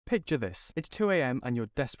Picture this. It's 2 AM and you're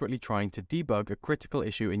desperately trying to debug a critical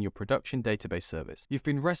issue in your production database service. You've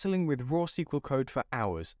been wrestling with raw SQL code for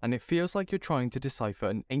hours, and it feels like you're trying to decipher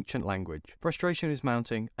an ancient language. Frustration is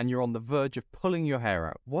mounting, and you're on the verge of pulling your hair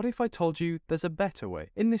out. What if I told you there's a better way?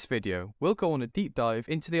 In this video, we'll go on a deep dive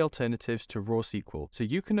into the alternatives to raw SQL, so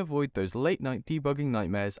you can avoid those late-night debugging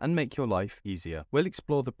nightmares and make your life easier. We'll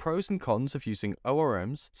explore the pros and cons of using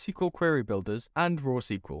ORMs, SQL query builders, and raw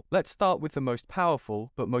SQL. Let's start with the most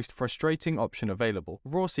powerful but most frustrating option available: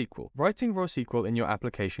 raw SQL. Writing raw SQL in your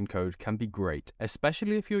application code can be great,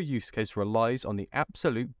 especially if your use case relies on the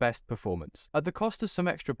absolute best performance. At the cost of some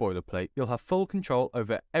extra boilerplate, you'll have full control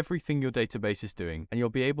over everything your database is doing, and you'll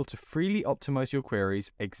be able to freely optimize your queries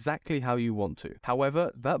exactly how you want to.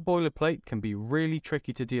 However, that boilerplate can be really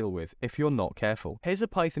tricky to deal with if you're not careful. Here's a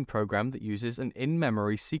Python program that uses an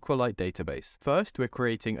in-memory SQLite database. First, we're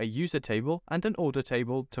creating a user table and an order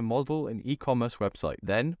table to model an e-commerce website.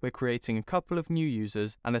 Then, we're creating a couple of new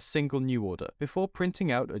users and a single new order, before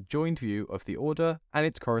printing out a joined view of the order and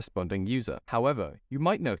its corresponding user. However, you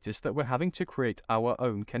might notice that we're having to create our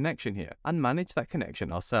own connection here and manage that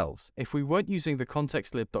connection ourselves. If we weren't using the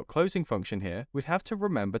contextlib.closing function here, we'd have to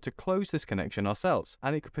remember to close this connection ourselves,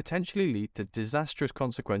 and it could potentially lead to disastrous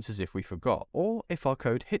consequences if we forgot, or if our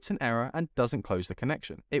code hits an error and doesn't close the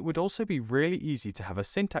connection. It would also be really easy to have a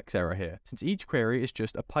syntax error here, since each query is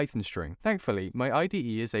just a Python string. Thankfully, my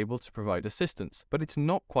IDE is able to provide assistance, but it's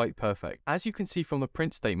not quite perfect. As you can see from the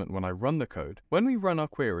print statement when I run the code, when we run our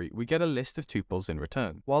query, we get a list of tuples in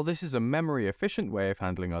return. While this is a memory-efficient way of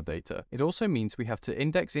handling our data, it also means we have to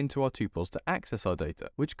index into our tuples to access our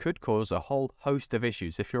data, which could cause a whole host of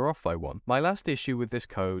issues if you're off by one. My last issue with this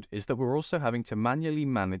code is that we're also having to manually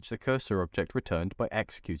manage the cursor object returned by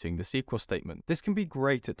executing the SQL statement. This can be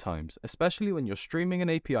great at times, especially when you're streaming an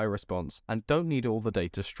API response and don't need all the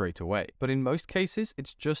data straight away. But in most cases,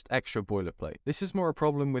 it's just extra boilerplate. This is more a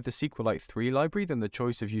problem with the SQLite 3 library than the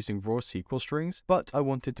choice of using raw SQL strings, but I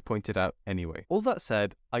wanted to point it out anyway. All that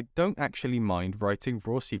said, I don't actually mind writing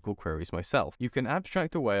raw SQL queries myself. You can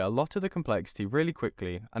abstract away a lot of the complexity really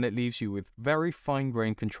quickly, and it leaves you with very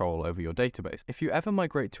fine-grained control over your database. If you ever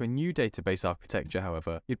migrate to a new database architecture,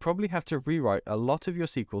 however, you'd probably have to rewrite a lot of your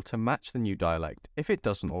SQL to match the new dialect, if it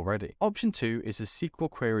doesn't already. Option 2 is a SQL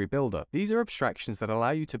query builder. These are abstractions that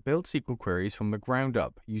allow you to build SQL queries from the ground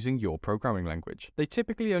up using your programming language. They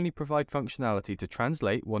typically only provide functionality to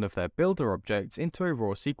translate one of their builder objects into a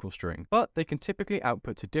raw SQL string, but they can typically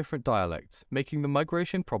output to different dialects, making the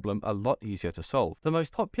migration problem a lot easier to solve. The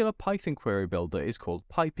most popular Python query builder is called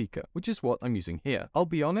PyPika, which is what I'm using here. I'll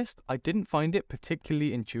be honest, I didn't find it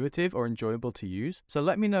particularly intuitive or enjoyable to use, so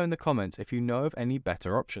let me know in the comments if you know of any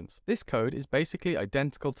better options. This code is basically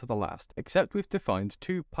identical to the last, except we've defined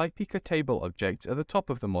two PyPika table objects at the top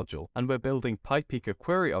of the module, and we're building PyPika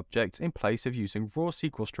query objects in place of using raw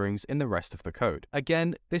SQL strings in the rest of the code.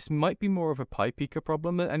 Again, this might be more of a PyPika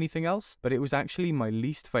problem than anything else, but it was actually my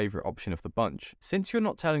least favorite option of the bunch. Since you're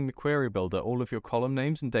not telling the query builder all of your column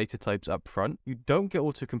names and data types up front, you don't get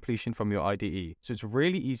auto-completion from your IDE, so it's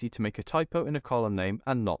really easy to make a typo in a column name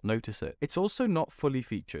and not notice it. It's also not fully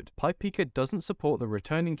featured. PyPika doesn't support the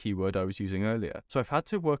returning keyword I was using earlier, so I've had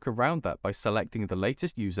to work around that by selecting the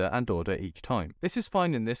latest user and order each time. This is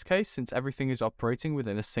fine in this case since everything is operating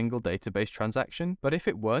within a single database transaction, but if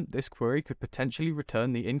it weren't, this query could potentially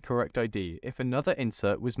return the incorrect ID if another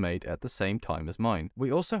insert was made at the same time as mine.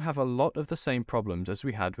 We also have a lot of the same problems as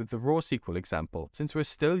we had with the raw SQL example, since we're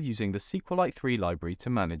still using the SQLite 3 library to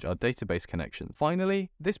manage our database connections. Finally,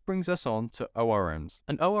 this brings us on to ORMs.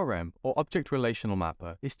 An ORM, or Object Relational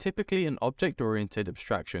Mapper, is typically an object-oriented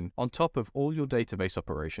abstraction on top of all your database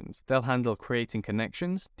operations. They'll handle creating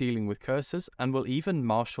connections, dealing with cursors, and will even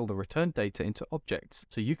marshal the returned data into objects,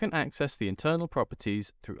 so you can access the internal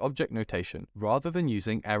properties through object notation, rather than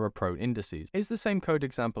using error-prone indices. Here's the same code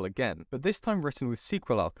example again, but this time written with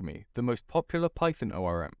SQL Alchemy, the most popular Python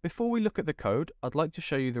ORM. Before we look at the code, I'd like to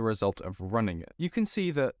show you the result of running it. You can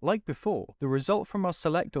see that, like before, the result from our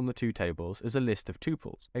select on the two tables is a list of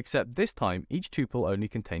tuples, except this time each tuple only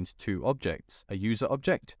contains two objects, a user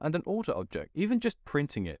object and an order object. Even just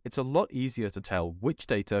printing it, it's a lot easier to tell which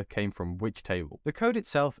data came from which table. The code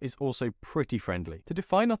itself is also pretty friendly. To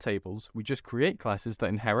define our tables, we just create classes that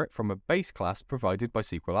inherit from a base class provided by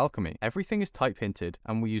SQL Alchemy. Everything is type hinted,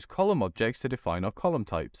 and we use column objects to define our column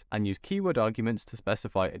types, and use keyword arguments to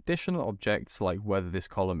specify additional objects like whether this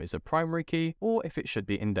column is a primary key or if it should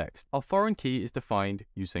be indexed. Our foreign key is defined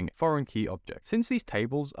using foreign key object. Since these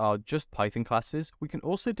tables are just Python classes, we can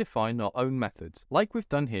also define our own methods, like we've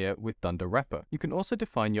done here with dunder repr. You can also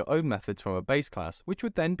define your own methods from a base class, which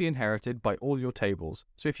would then be inherited by all your tables.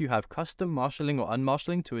 So if you have custom marshal marshalling or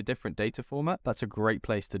unmarshalling to a different data format, that's a great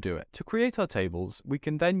place to do it. To create our tables, we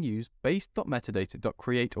can then use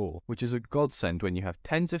base.metadata.createAll, which is a godsend when you have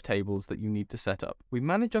tens of tables that you need to set up. We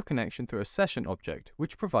manage our connection through a session object,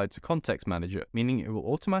 which provides a context manager, meaning it will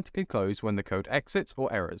automatically close when the code exits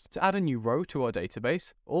or errors. To add a new row to our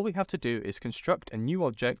database, all we have to do is construct a new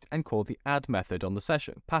object and call the add method on the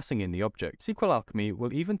session, passing in the object. SQL Alchemy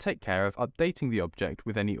will even take care of updating the object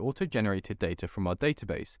with any auto-generated data from our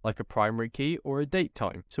database, like a primary key or a date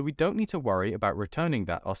time, so we don't need to worry about returning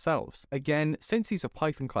that ourselves. Again, since these are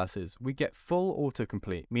Python classes, we get full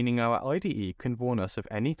autocomplete, meaning our IDE can warn us of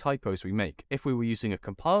any typos we make. If we were using a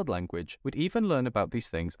compiled language, we'd even learn about these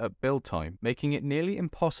things at build time, making it nearly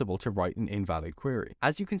impossible to write an invalid query.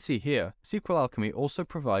 As you can see here, SQL Alchemy also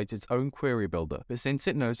provides its own query builder, but since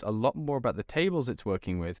it knows a lot more about the tables it's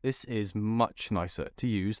working with, this is much nicer to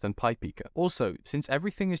use than PyPika. Also, since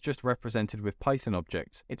everything is just represented with Python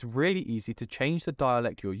objects, it's really easy to change the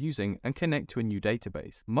dialect you're using and connect to a new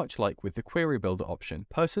database, much like with the query builder option.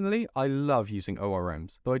 Personally, I love using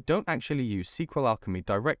ORMs, though I don't actually use SQL Alchemy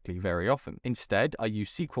directly very often. Instead, I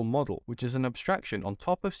use SQL Model, which is an abstraction on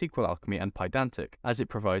top of SQL Alchemy and Pydantic, as it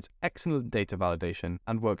provides excellent data validation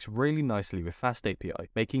and works really nicely with Fast API,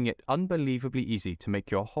 making it unbelievably easy to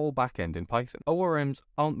make your whole backend in Python. ORMs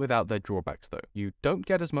aren't without their drawbacks though. You don't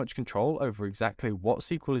get as much control over exactly what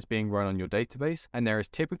SQL is being run on your database, and there is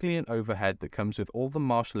typically an overhead that comes with all the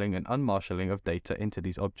marshalling and unmarshalling of data into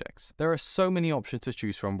these objects. There are so many options to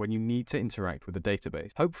choose from when you need to interact with a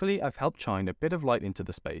database. Hopefully, I've helped shine a bit of light into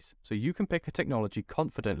the space, so you can pick a technology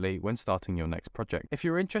confidently when starting your next project. If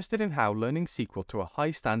you're interested in how learning SQL to a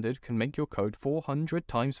high standard can make your code 400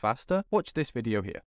 times faster, watch this video here.